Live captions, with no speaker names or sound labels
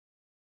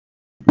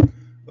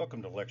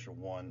Welcome to Lecture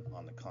 1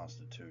 on the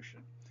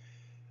Constitution.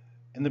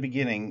 In the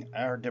beginning,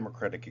 our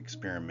democratic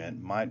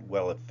experiment might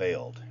well have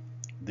failed.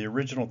 The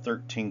original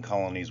 13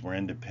 colonies were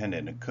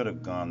independent and could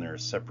have gone their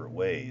separate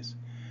ways.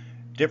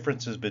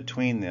 Differences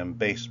between them,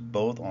 based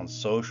both on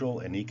social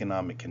and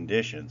economic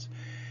conditions,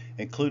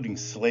 including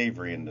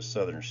slavery in the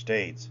southern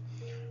states,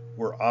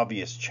 were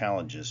obvious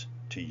challenges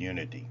to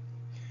unity.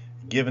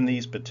 Given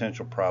these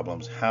potential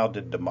problems, how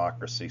did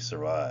democracy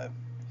survive?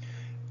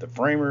 The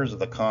framers of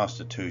the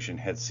Constitution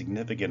had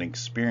significant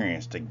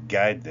experience to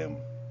guide them.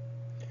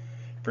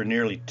 For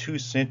nearly 2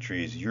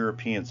 centuries,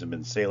 Europeans have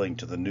been sailing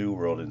to the New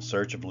World in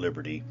search of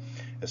liberty,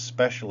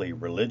 especially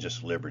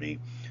religious liberty,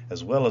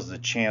 as well as the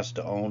chance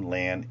to own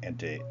land and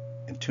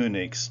to an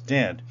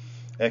extent,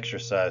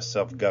 exercise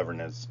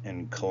self-governance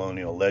in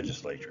colonial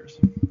legislatures.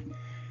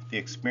 The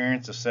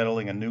experience of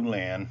settling a new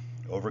land,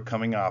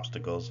 overcoming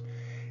obstacles,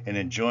 and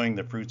enjoying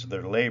the fruits of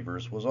their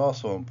labors was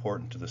also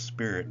important to the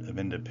spirit of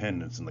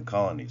independence in the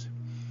colonies.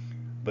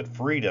 But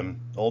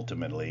freedom,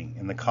 ultimately,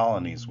 in the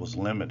colonies was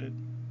limited.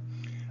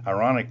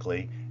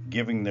 Ironically,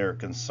 given their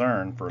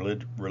concern for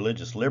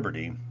religious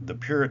liberty, the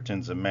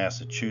Puritans of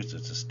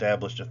Massachusetts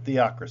established a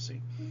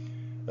theocracy,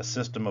 a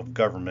system of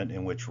government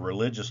in which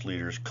religious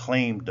leaders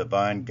claimed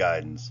divine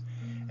guidance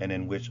and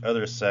in which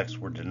other sects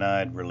were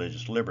denied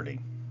religious liberty.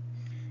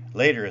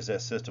 Later, as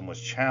that system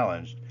was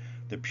challenged,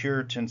 the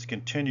Puritans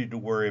continued to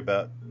worry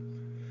about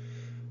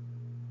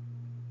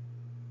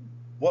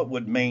what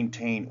would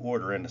maintain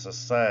order in a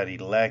society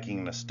lacking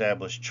an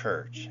established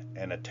church,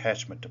 an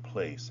attachment to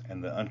place,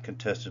 and the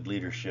uncontested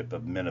leadership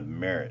of men of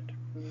merit.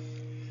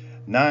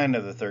 9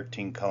 of the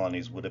 13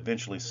 colonies would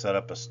eventually set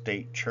up a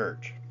state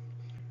church.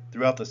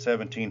 Throughout the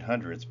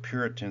 1700s,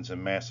 Puritans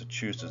in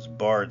Massachusetts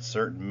barred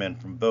certain men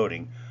from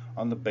voting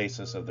on the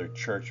basis of their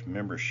church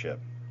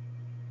membership.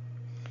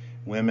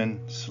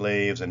 Women,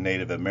 slaves, and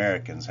Native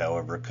Americans,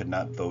 however, could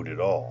not vote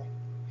at all.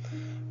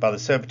 By the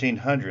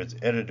 1700s,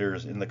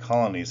 editors in the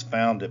colonies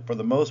found that for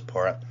the most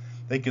part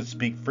they could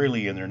speak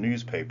freely in their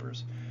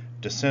newspapers.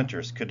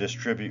 Dissenters could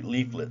distribute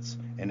leaflets,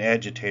 and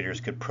agitators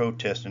could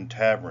protest in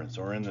taverns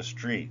or in the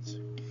streets.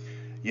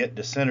 Yet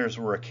dissenters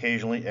were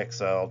occasionally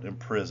exiled,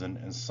 imprisoned,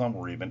 and some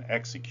were even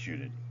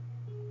executed.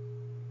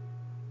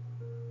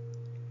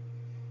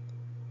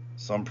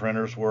 Some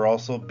printers were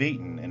also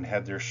beaten and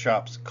had their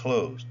shops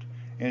closed.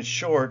 In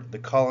short, the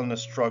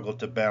colonists struggled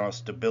to balance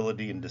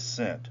stability and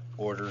dissent,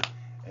 order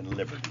and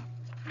liberty.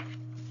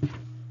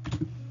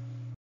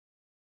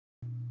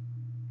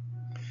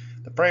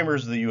 The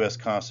framers of the U.S.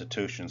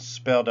 Constitution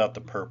spelled out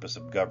the purpose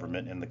of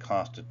government in the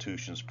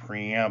Constitution's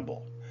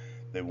preamble.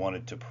 They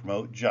wanted to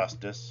promote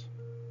justice,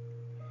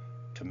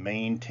 to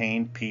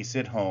maintain peace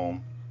at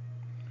home,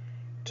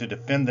 to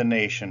defend the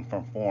nation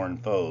from foreign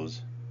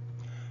foes,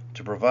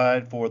 to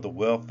provide for the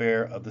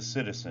welfare of the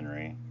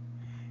citizenry,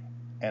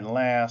 and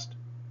last,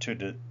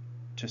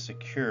 to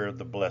secure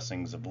the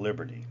blessings of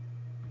liberty.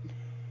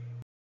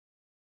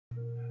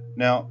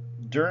 Now,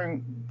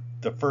 during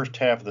the first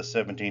half of the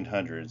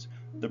 1700s,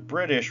 the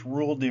British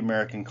ruled the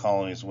American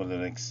colonies with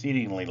an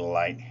exceedingly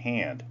light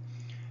hand.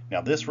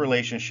 Now, this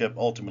relationship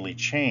ultimately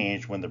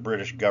changed when the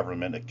British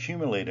government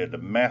accumulated a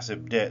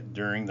massive debt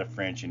during the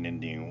French and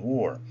Indian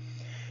War.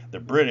 The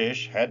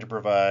British had to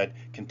provide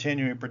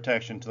continuing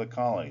protection to the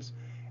colonies.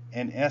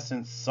 In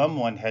essence,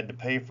 someone had to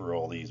pay for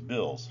all these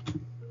bills.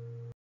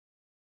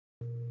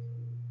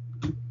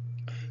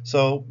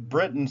 So,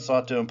 Britain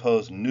sought to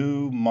impose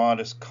new,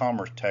 modest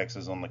commerce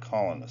taxes on the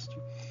colonists.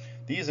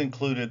 These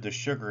included the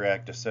Sugar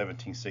Act of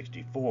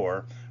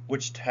 1764,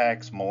 which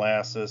taxed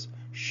molasses,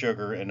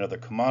 sugar, and other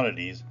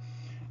commodities,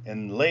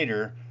 and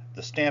later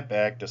the Stamp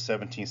Act of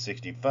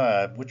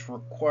 1765, which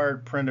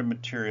required printed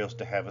materials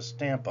to have a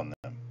stamp on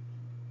them.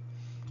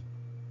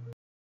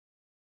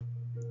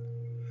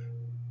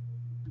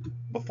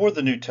 Before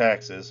the new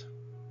taxes,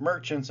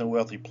 merchants and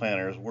wealthy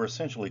planters were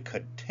essentially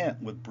content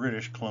with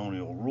British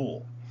colonial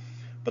rule.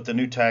 But the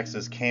new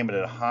taxes came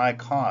at a high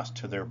cost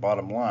to their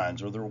bottom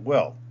lines or their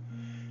wealth.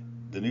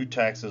 The new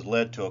taxes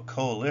led to a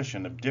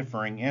coalition of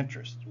differing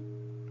interests.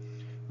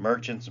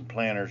 Merchants and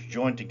planters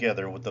joined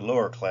together with the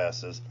lower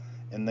classes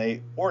and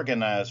they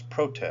organized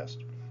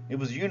protest. It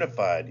was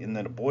unified in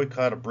a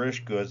boycott of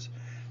British goods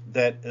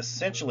that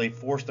essentially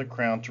forced the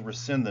Crown to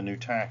rescind the new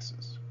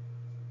taxes.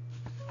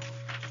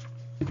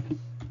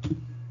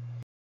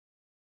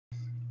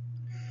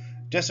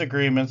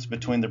 Disagreements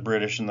between the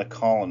British and the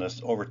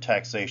colonists over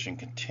taxation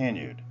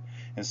continued.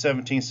 In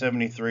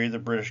 1773, the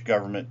British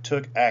government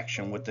took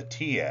action with the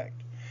Tea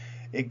Act.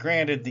 It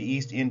granted the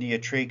East India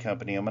Trade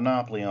Company a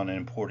monopoly on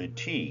imported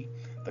tea.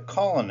 The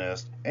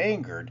colonists,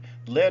 angered,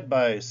 led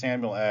by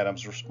Samuel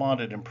Adams,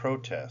 responded in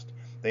protest.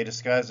 They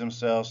disguised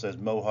themselves as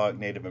Mohawk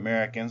Native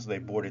Americans. They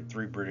boarded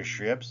 3 British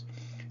ships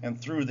and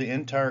threw the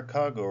entire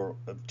cargo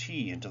of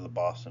tea into the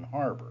Boston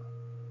harbor.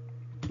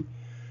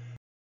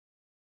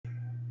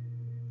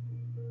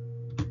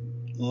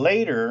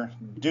 Later,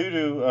 due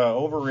to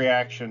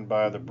overreaction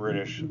by the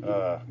British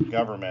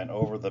government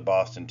over the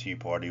Boston Tea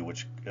Party,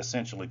 which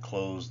essentially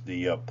closed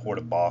the port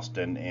of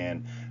Boston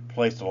and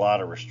placed a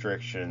lot of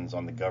restrictions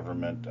on the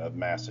government of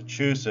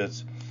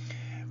Massachusetts.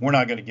 We're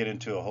not going to get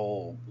into a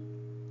whole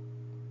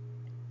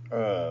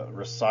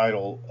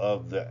recital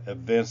of the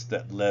events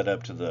that led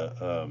up to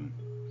the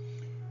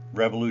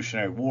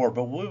Revolutionary War,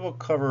 but we will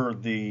cover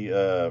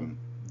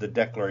the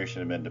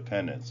Declaration of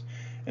Independence.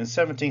 In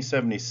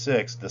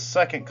 1776, the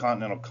Second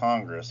Continental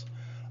Congress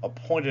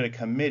appointed a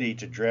committee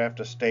to draft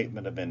a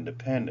statement of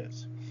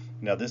independence.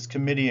 Now, this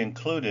committee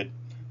included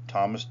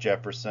Thomas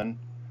Jefferson,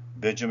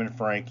 Benjamin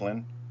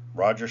Franklin,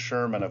 Roger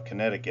Sherman of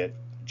Connecticut,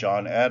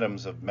 John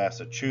Adams of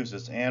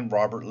Massachusetts, and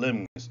Robert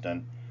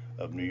Livingston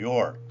of New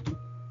York.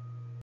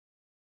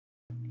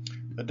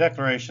 The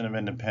Declaration of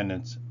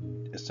Independence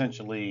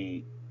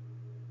essentially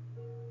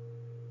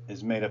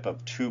is made up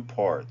of two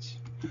parts.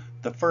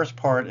 The first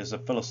part is a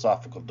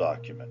philosophical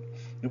document.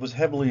 It was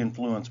heavily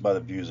influenced by the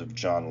views of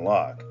John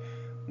Locke.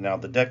 Now,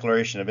 the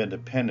Declaration of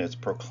Independence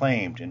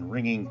proclaimed in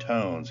ringing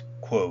tones,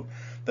 quote,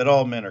 that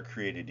all men are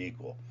created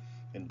equal,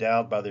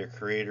 endowed by their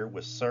Creator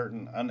with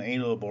certain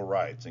unalienable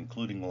rights,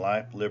 including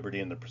life, liberty,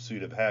 and the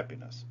pursuit of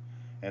happiness,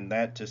 and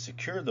that to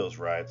secure those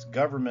rights,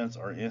 governments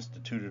are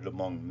instituted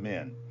among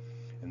men,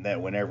 and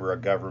that whenever a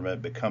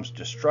government becomes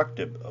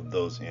destructive of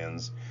those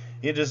ends,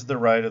 it is the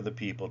right of the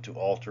people to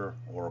alter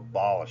or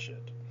abolish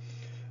it.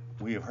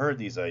 We have heard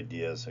these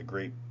ideas a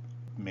great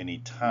many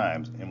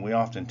times, and we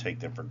often take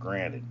them for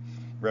granted.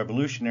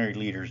 Revolutionary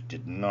leaders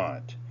did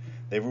not.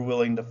 They were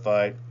willing to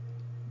fight,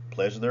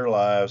 pledge their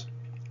lives,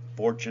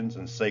 fortunes,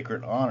 and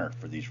sacred honor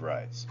for these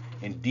rights.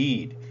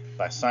 Indeed,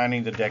 by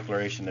signing the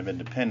Declaration of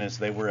Independence,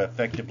 they were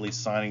effectively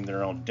signing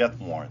their own death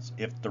warrants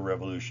if the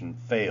revolution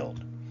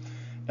failed.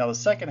 Now, the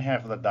second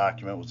half of the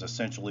document was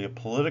essentially a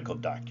political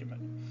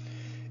document.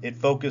 It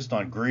focused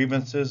on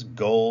grievances,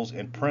 goals,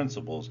 and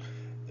principles,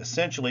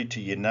 essentially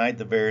to unite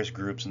the various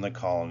groups in the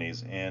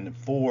colonies and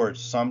forge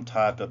some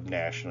type of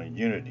national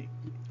unity.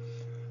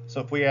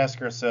 So if we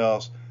ask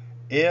ourselves,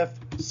 if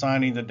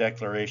signing the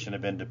Declaration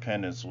of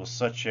Independence was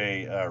such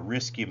a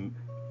risky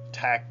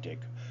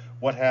tactic,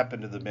 what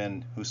happened to the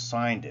men who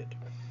signed it?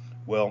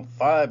 Well,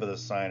 5 of the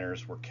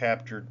signers were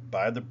captured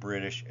by the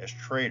British as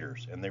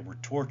traitors, and they were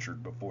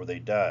tortured before they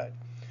died.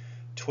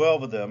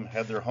 12 of them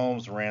had their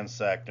homes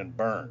ransacked and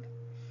burned.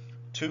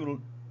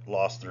 2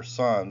 lost their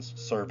sons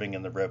serving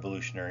in the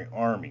Revolutionary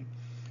Army.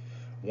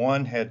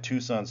 1 had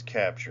 2 sons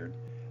captured.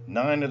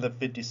 9 of the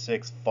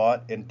 56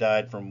 fought and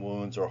died from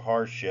wounds or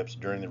hardships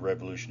during the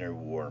Revolutionary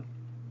War.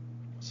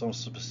 Some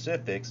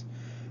specifics: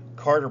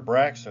 Carter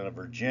Braxton of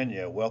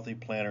Virginia, a wealthy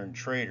planter and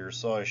trader,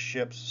 saw his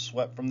ships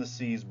swept from the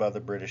seas by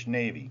the British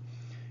Navy.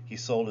 He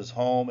sold his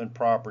home and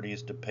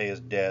properties to pay his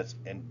debts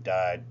and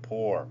died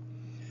poor.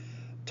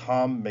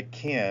 Tom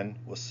McKim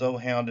was so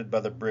hounded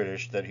by the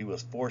British that he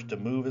was forced to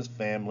move his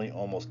family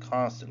almost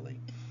constantly.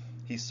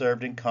 He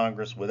served in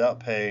Congress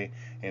without pay,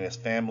 and his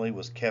family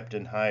was kept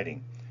in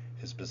hiding.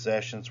 His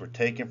possessions were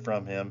taken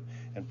from him,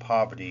 and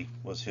poverty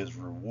was his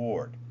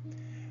reward.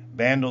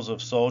 Bands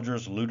of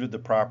soldiers looted the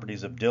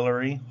properties of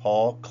Dillery,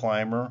 Hall,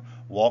 Clymer,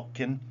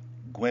 Walken,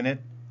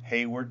 Gwinnett,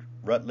 Hayward,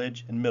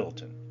 Rutledge, and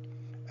Middleton.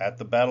 At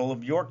the Battle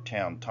of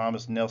Yorktown,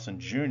 Thomas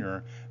Nelson, Jr.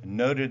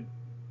 noted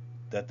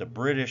that the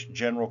British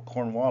General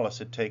Cornwallis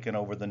had taken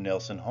over the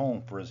Nelson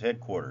home for his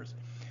headquarters.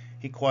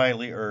 He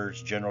quietly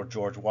urged General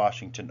George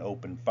Washington to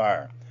open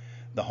fire.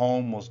 The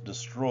home was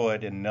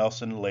destroyed, and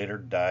Nelson later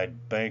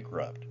died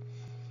bankrupt.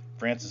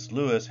 Francis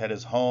Lewis had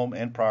his home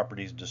and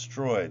properties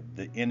destroyed.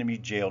 The enemy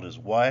jailed his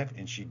wife,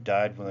 and she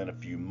died within a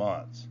few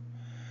months.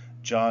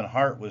 John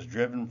Hart was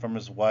driven from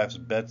his wife's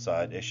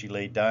bedside as she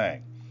lay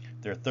dying.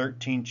 Their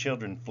 13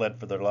 children fled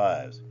for their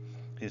lives.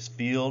 His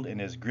field and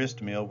his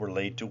grist mill were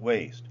laid to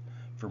waste.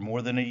 For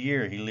more than a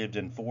year he lived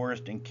in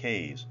forest and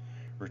caves,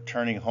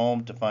 returning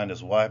home to find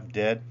his wife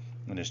dead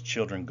and his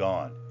children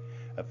gone.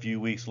 A few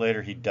weeks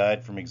later he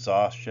died from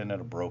exhaustion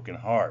and a broken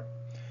heart.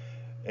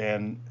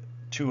 And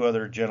 2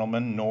 other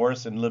gentlemen,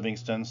 Norris and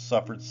Livingston,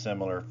 suffered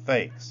similar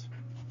fates.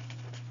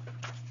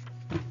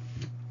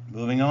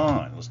 Moving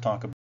on, let's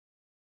talk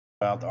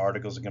about the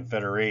Articles of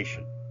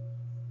Confederation.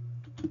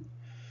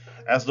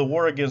 As the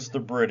war against the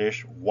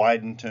British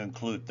widened to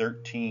include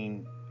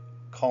 13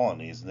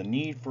 colonies, the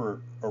need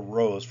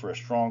arose for a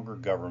stronger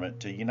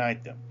government to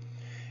unite them.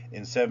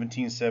 In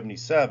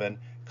 1777,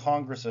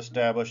 Congress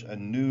established a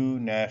new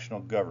national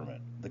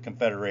government, the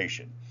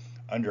Confederation,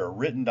 under a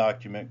written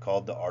document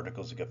called the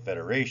Articles of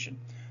Confederation.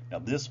 Now,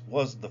 this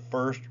was the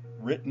first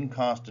written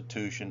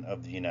constitution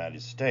of the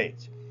United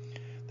States.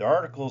 The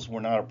Articles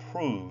were not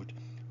approved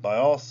by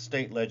all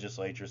state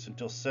legislatures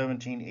until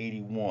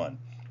 1781,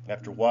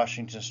 after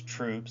Washington's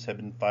troops had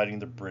been fighting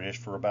the British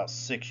for about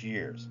 6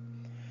 years.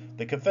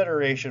 The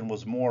Confederation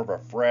was more of a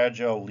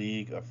fragile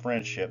league of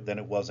friendship than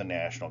it was a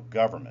national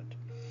government.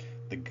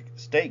 The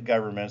state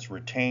governments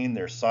retained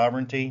their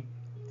sovereignty,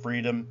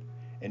 freedom,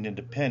 and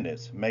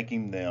independence,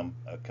 making them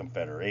a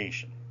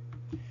confederation.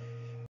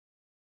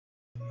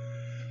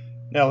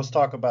 Now let's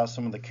talk about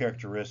some of the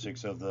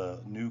characteristics of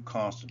the new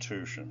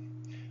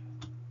Constitution.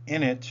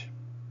 In it,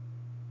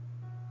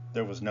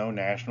 there was no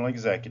national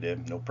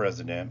executive, no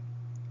president,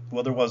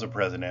 Well, there was a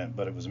president,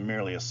 but it was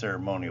merely a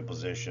ceremonial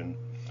position.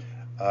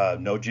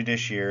 No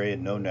judiciary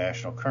and no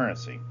national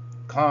currency.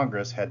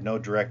 Congress had no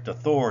direct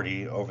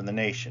authority over the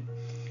nation.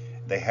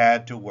 They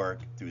had to work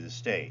through the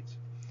states.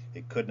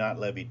 It could not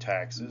levy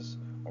taxes,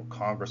 or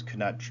Congress could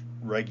not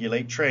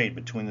regulate trade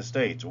between the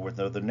states or with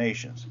other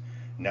nations.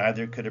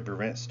 Neither could it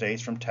prevent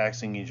states from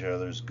taxing each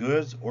other's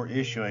goods or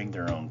issuing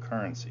their own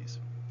currencies.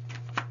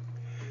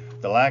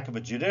 The lack of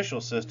a judicial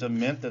system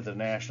meant that the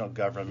national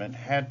government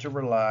had to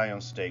rely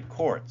on state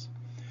courts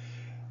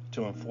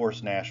to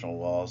enforce national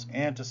laws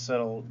and to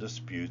settle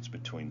disputes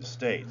between the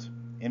states.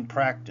 In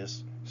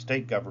practice,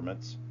 state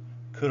governments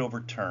could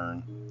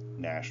overturn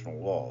national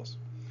laws.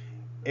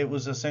 It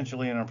was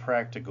essentially an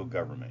impractical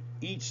government.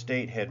 Each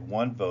state had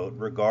one vote,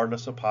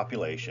 regardless of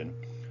population.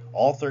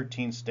 All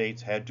 13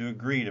 states had to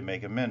agree to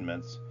make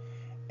amendments,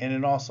 and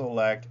it also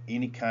lacked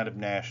any kind of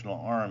national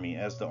army,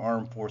 as the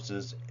armed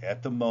forces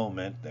at the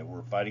moment that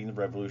were fighting the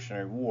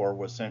Revolutionary War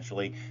were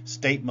essentially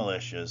state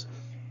militias,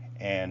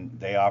 and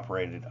they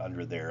operated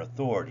under their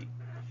authority.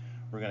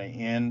 We're going to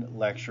end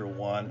lecture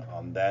 1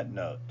 on that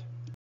note.